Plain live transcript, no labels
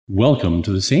Welcome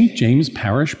to the St. James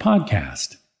Parish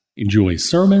Podcast. Enjoy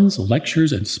sermons,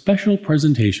 lectures, and special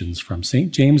presentations from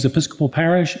St. James Episcopal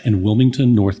Parish in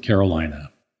Wilmington, North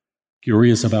Carolina.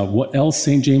 Curious about what else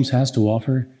St. James has to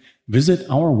offer? Visit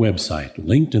our website,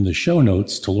 linked in the show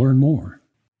notes, to learn more.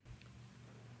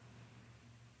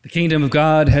 The kingdom of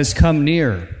God has come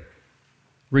near.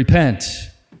 Repent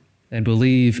and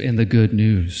believe in the good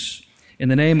news. In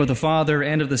the name of the Father,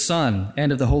 and of the Son,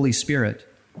 and of the Holy Spirit.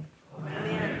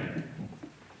 Amen.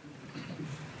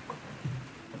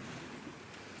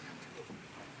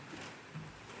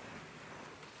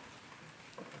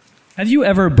 Have you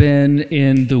ever been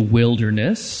in the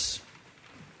wilderness?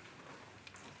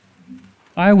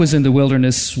 I was in the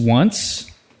wilderness once,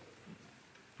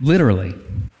 literally.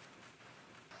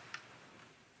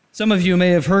 Some of you may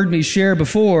have heard me share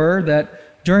before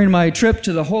that during my trip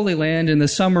to the Holy Land in the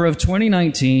summer of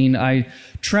 2019, I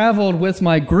traveled with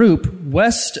my group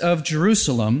west of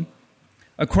Jerusalem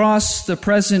across the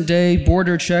present-day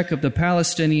border check of the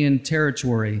Palestinian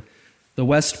territory, the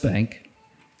West Bank,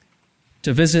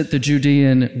 to visit the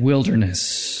Judean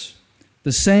wilderness,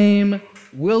 the same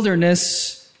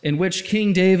wilderness in which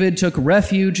King David took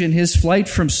refuge in his flight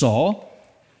from Saul,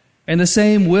 and the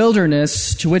same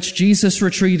wilderness to which Jesus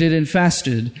retreated and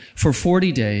fasted for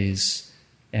 40 days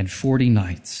and 40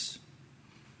 nights.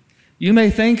 You may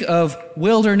think of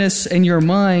wilderness in your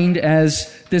mind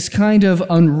as this kind of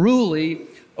unruly,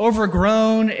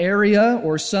 overgrown area,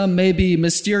 or some maybe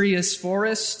mysterious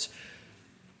forest,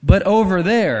 but over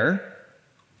there,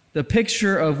 the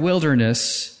picture of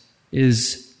wilderness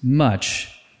is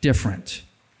much different.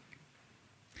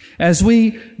 As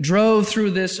we drove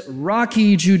through this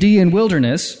rocky Judean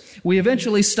wilderness, we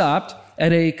eventually stopped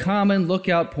at a common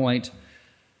lookout point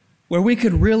where we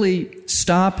could really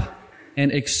stop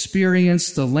and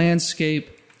experience the landscape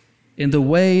in the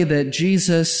way that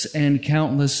Jesus and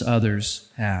countless others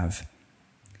have.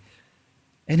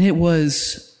 And it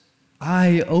was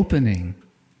eye-opening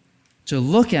to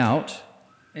look out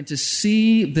and to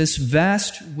see this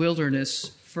vast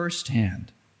wilderness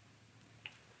firsthand.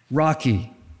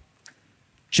 Rocky,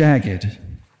 jagged,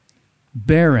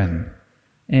 barren,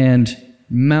 and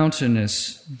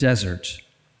mountainous desert.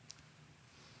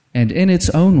 And in its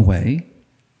own way,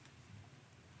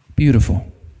 beautiful.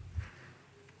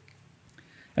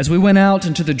 As we went out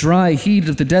into the dry heat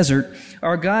of the desert,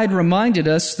 our guide reminded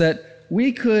us that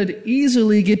we could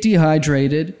easily get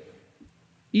dehydrated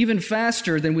even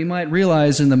faster than we might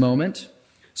realize in the moment.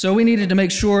 So we needed to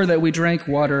make sure that we drank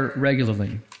water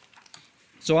regularly.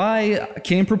 So I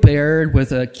came prepared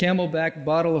with a Camelback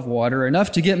bottle of water,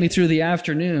 enough to get me through the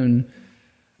afternoon,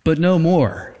 but no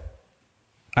more.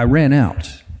 I ran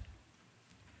out.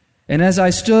 And as I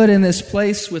stood in this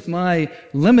place with my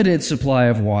limited supply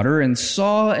of water and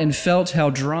saw and felt how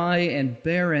dry and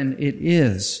barren it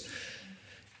is,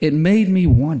 it made me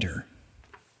wonder,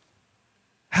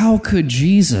 how could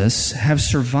Jesus have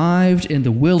survived in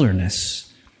the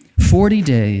wilderness 40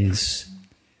 days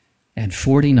and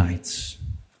 40 nights?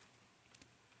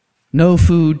 No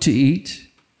food to eat,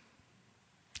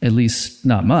 at least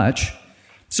not much.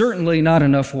 Certainly not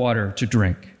enough water to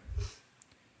drink.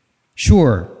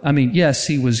 Sure, yes,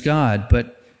 he was God,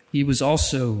 but he was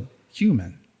also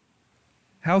human.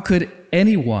 How could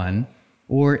anyone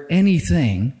or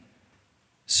anything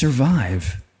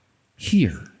survive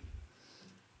here?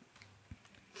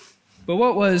 But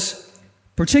what was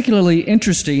particularly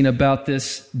interesting about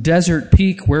this desert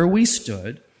peak where we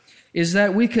stood is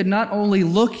that we could not only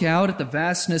look out at the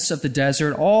vastness of the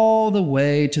desert all the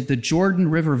way to the Jordan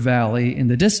River Valley in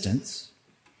the distance,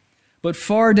 but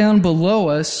far down below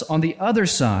us on the other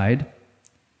side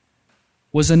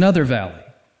was another valley,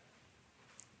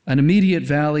 an immediate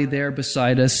valley there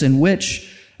beside us, in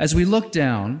which, as we looked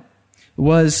down,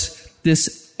 was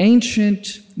this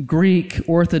ancient Greek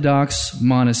Orthodox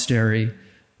monastery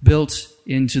built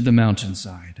into the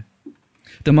mountainside.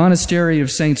 The monastery of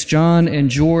Saints John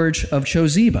and George of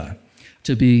Chosiba,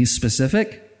 to be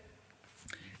specific.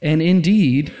 And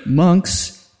indeed,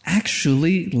 monks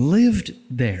actually lived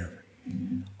there,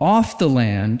 off the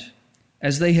land,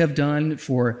 as they have done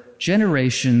for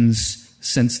generations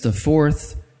since the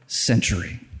 4th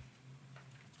century.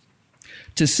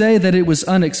 To say that it was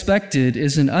unexpected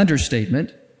is an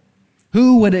understatement.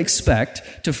 Who would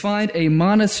expect to find a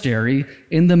monastery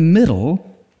in the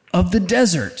middle of the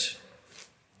desert?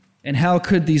 And how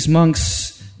could these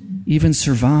monks even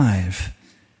survive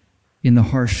in the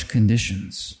harsh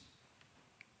conditions?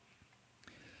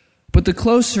 But the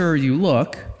closer you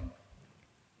look,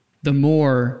 the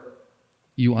more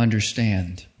you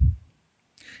understand.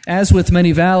 As with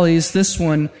many valleys, this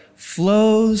one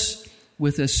flows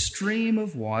with a stream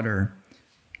of water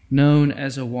known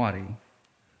as a wadi,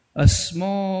 a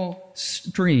small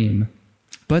stream,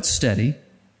 but steady.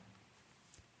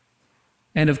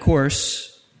 And of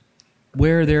course,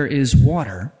 where there is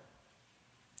water,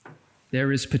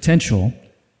 there is potential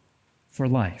for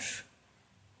life.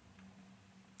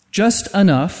 Just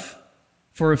enough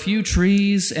for a few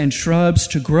trees and shrubs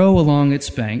to grow along its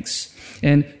banks,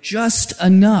 and just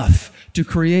enough to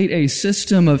create a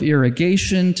system of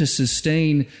irrigation to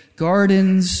sustain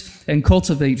gardens and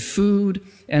cultivate food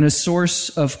and a source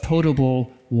of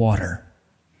potable water.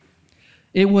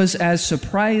 It was as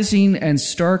surprising and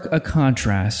stark a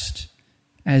contrast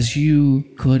as you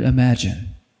could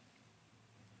imagine.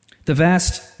 The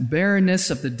vast barrenness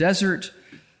of the desert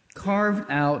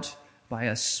carved out by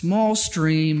a small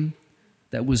stream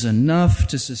that was enough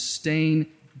to sustain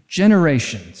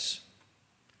generations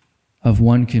of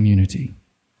one community.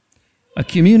 A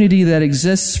community that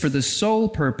exists for the sole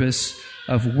purpose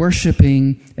of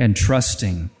worshiping and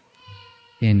trusting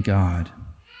in God.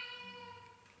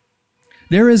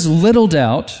 There is little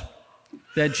doubt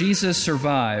that Jesus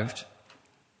survived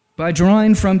by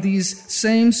drawing from these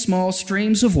same small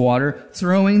streams of water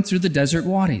throwing through the desert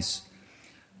wadis.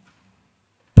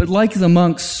 But like the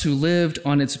monks who lived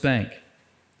on its bank,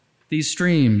 these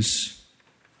streams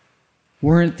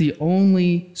weren't the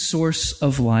only source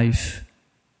of life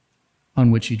on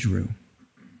which he drew.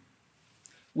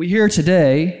 We hear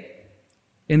today,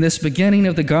 in this beginning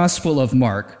of the Gospel of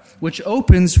Mark, which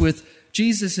opens with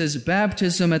Jesus'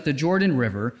 baptism at the Jordan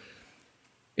River,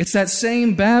 it's that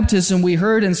same baptism we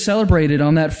heard and celebrated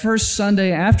on that first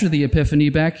Sunday after the Epiphany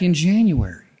back in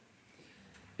January.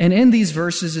 And in these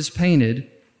verses is painted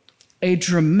a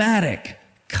dramatic,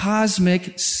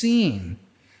 cosmic scene.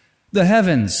 The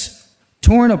heavens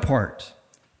torn apart,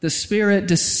 the Spirit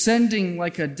descending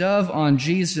like a dove on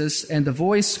Jesus, and the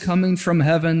voice coming from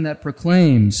heaven that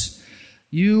proclaims,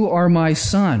 "You are my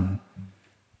Son,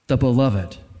 the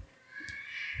Beloved.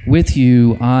 With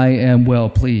you I am well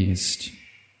pleased."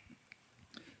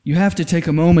 You have to take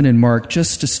a moment in Mark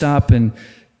just to stop and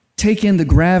take in the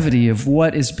gravity of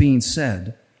what is being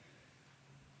said.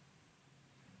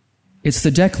 It's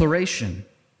the declaration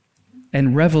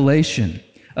and revelation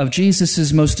of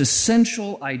Jesus' most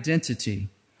essential identity,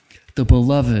 the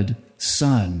beloved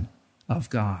Son of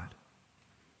God.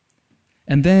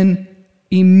 And then,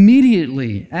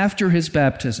 immediately after his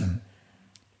baptism,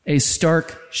 a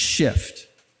stark shift.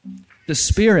 The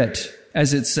Spirit,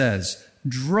 as it says,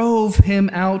 drove him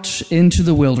out into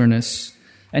the wilderness,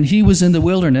 and he was in the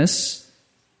wilderness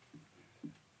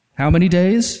how many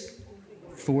days?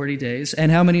 40 days.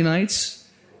 And how many nights?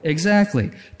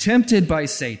 Exactly. Tempted by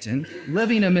Satan,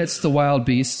 living amidst the wild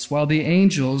beasts while the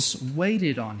angels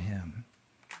waited on him.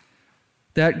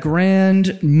 That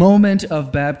grand moment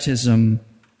of baptism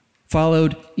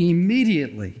followed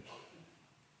immediately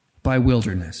by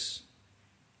wilderness.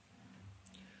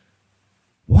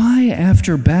 Why,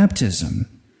 after baptism,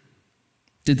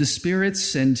 did the Spirit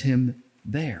send him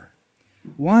there?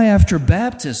 Why, after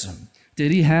baptism,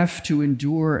 did he have to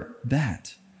endure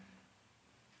that?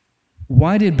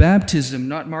 Why did baptism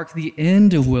not mark the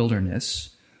end of wilderness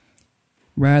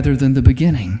rather than the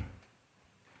beginning?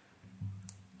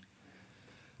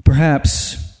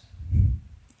 Perhaps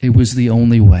it was the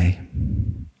only way.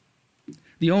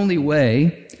 The only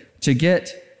way to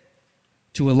get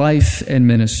to a life and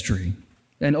ministry,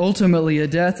 and ultimately a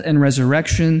death and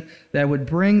resurrection that would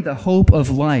bring the hope of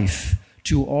life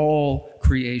to all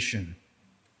creation.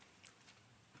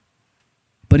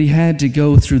 But he had to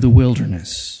go through the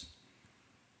wilderness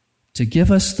to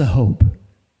give us the hope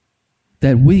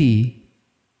that we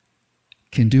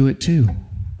can do it too.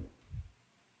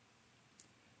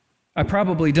 I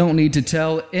probably don't need to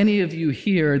tell any of you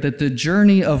here that the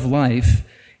journey of life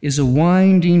is a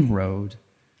winding road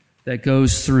that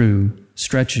goes through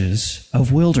stretches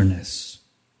of wilderness.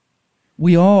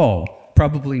 We all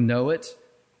probably know it.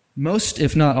 Most,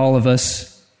 if not all of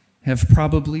us, have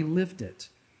probably lived it,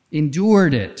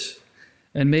 endured it,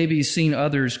 and maybe seen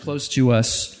others close to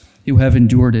us who have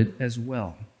endured it as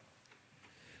well.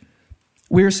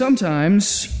 We are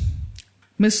sometimes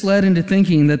misled into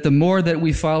thinking that the more that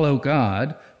we follow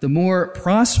God, the more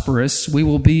prosperous we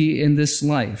will be in this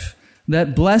life.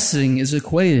 That blessing is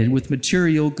equated with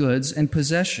material goods and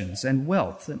possessions and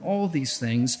wealth and all these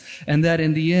things, and that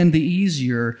in the end, the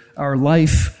easier our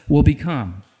life will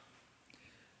become.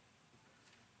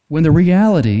 When the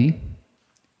reality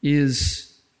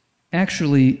is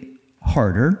actually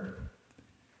harder,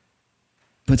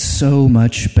 but so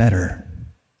much better.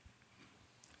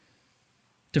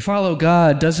 To follow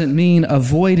God doesn't mean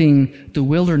avoiding the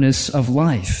wilderness of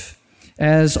life.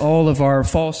 as all of our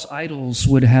false idols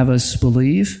would have us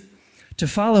believe. To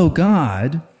follow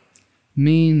God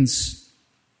means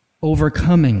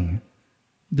overcoming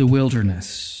the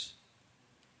wilderness.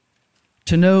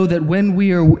 To know that when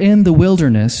we are in the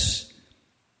wilderness,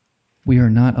 we are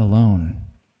not alone.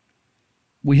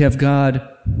 We have God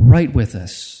right with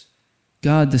us,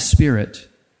 God the Spirit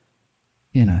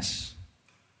in us,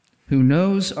 who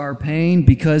knows our pain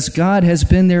because God has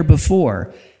been there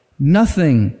before.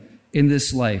 Nothing in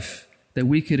this life that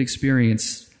we could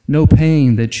experience, no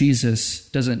pain that Jesus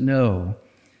doesn't know.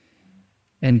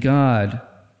 And God,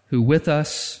 who with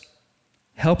us,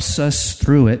 helps us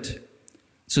through it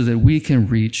so that we can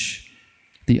reach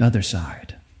the other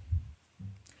side.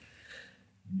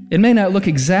 It may not look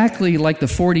exactly like the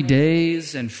 40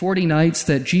 days and 40 nights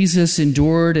that Jesus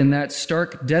endured in that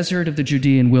stark desert of the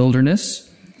Judean wilderness,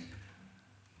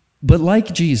 but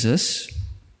like Jesus,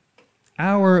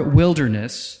 our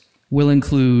wilderness will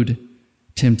include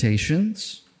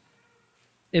temptations.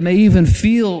 It may even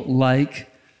feel like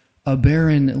a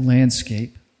barren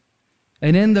landscape.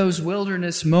 And in those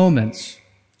wilderness moments,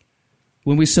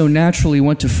 when we so naturally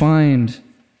want to find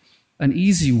an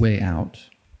easy way out,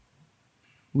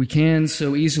 we can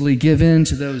so easily give in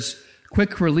to those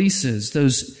quick releases,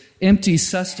 those empty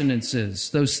sustenances,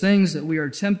 those things that we are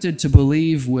tempted to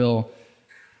believe will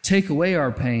take away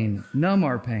our pain, numb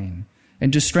our pain,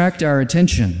 and distract our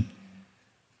attention,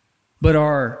 but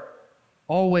are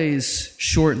always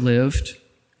short-lived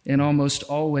and almost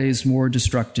always more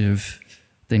destructive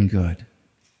than good.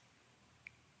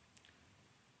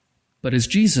 But as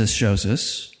Jesus shows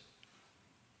us,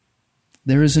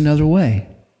 there is another way.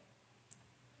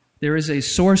 There is a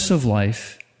source of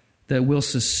life that will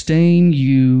sustain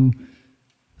you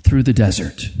through the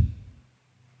desert.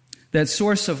 That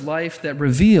source of life that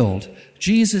revealed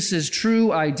Jesus'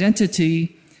 true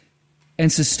identity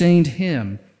and sustained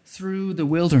him through the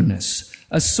wilderness.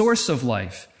 A source of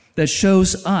life that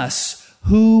shows us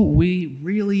who we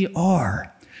really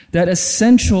are. That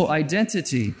essential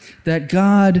identity that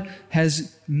God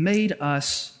has made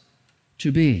us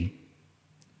to be.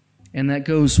 And that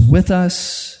goes with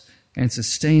us and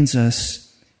sustains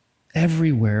us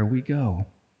everywhere we go.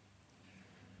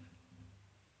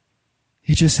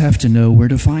 You just have to know where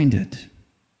to find it.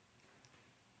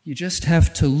 You just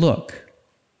have to look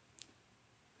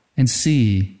and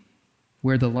see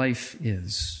where the life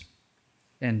is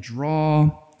and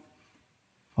draw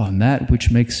on that which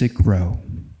makes it grow.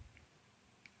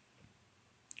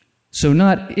 So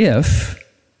not if,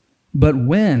 but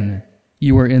when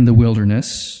you are in the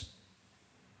wilderness,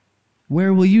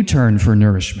 where will you turn for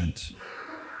nourishment?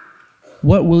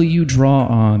 What will you draw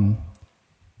on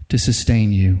to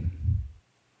sustain you?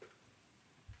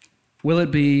 Will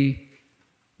it be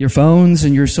your phones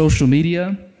and your social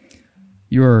media,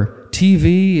 your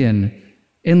TV and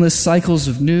endless cycles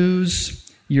of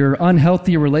news, your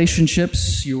unhealthy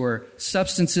relationships, your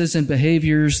substances and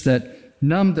behaviors that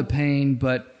numb the pain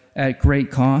but at great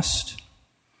cost?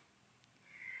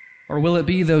 Or will it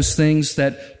be those things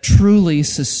that truly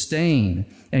sustain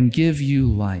and give you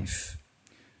life?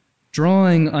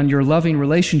 Drawing on your loving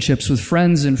relationships with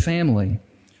friends and family,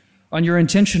 on your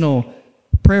intentional,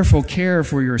 prayerful care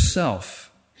for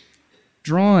yourself,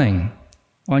 drawing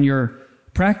on your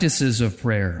practices of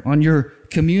prayer, on your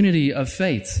community of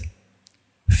faith,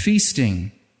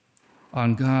 feasting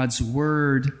on God's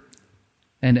word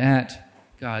and at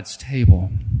God's table.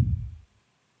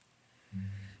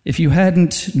 If you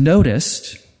hadn't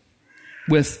noticed,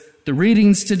 with the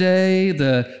readings today,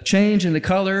 the change in the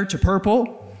color to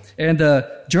purple, and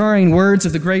the jarring words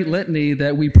of the great litany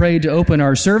that we prayed to open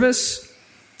our service,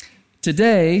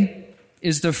 today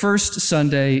is the first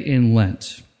Sunday in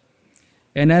Lent.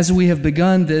 And as we have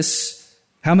begun this,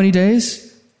 how many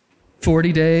days?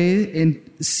 40-day in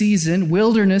season,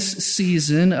 wilderness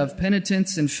season of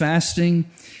penitence and fasting,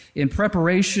 in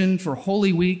preparation for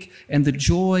Holy Week and the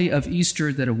joy of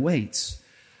Easter that awaits.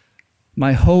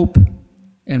 My hope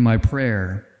and my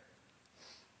prayer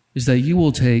is that you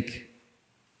will take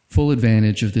full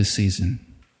advantage of this season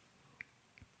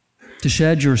to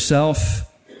shed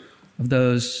yourself of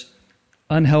those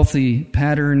unhealthy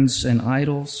patterns and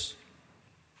idols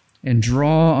and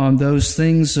draw on those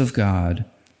things of God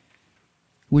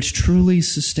which truly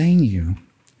sustain you,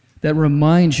 that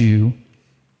remind you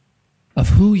of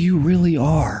who you really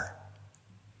are,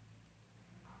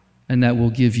 and that will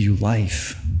give you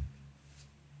life.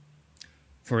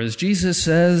 For as Jesus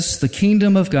says, the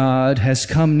kingdom of God has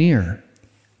come near.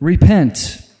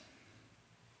 Repent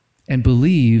and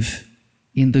believe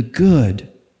in the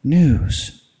good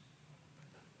news.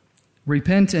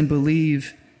 Repent and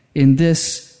believe in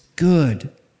this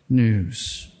good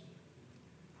news.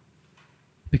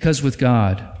 Because with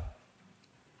God,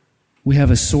 we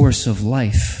have a source of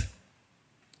life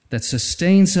that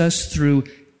sustains us through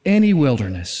any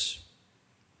wilderness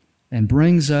and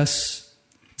brings us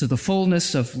to the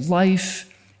fullness of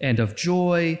life and of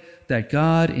joy that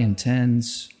God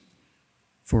intends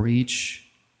for each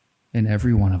and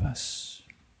every one of us.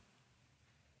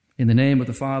 In the name of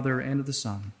the Father, and of the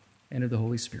Son, and of the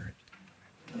Holy Spirit.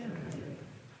 Amen.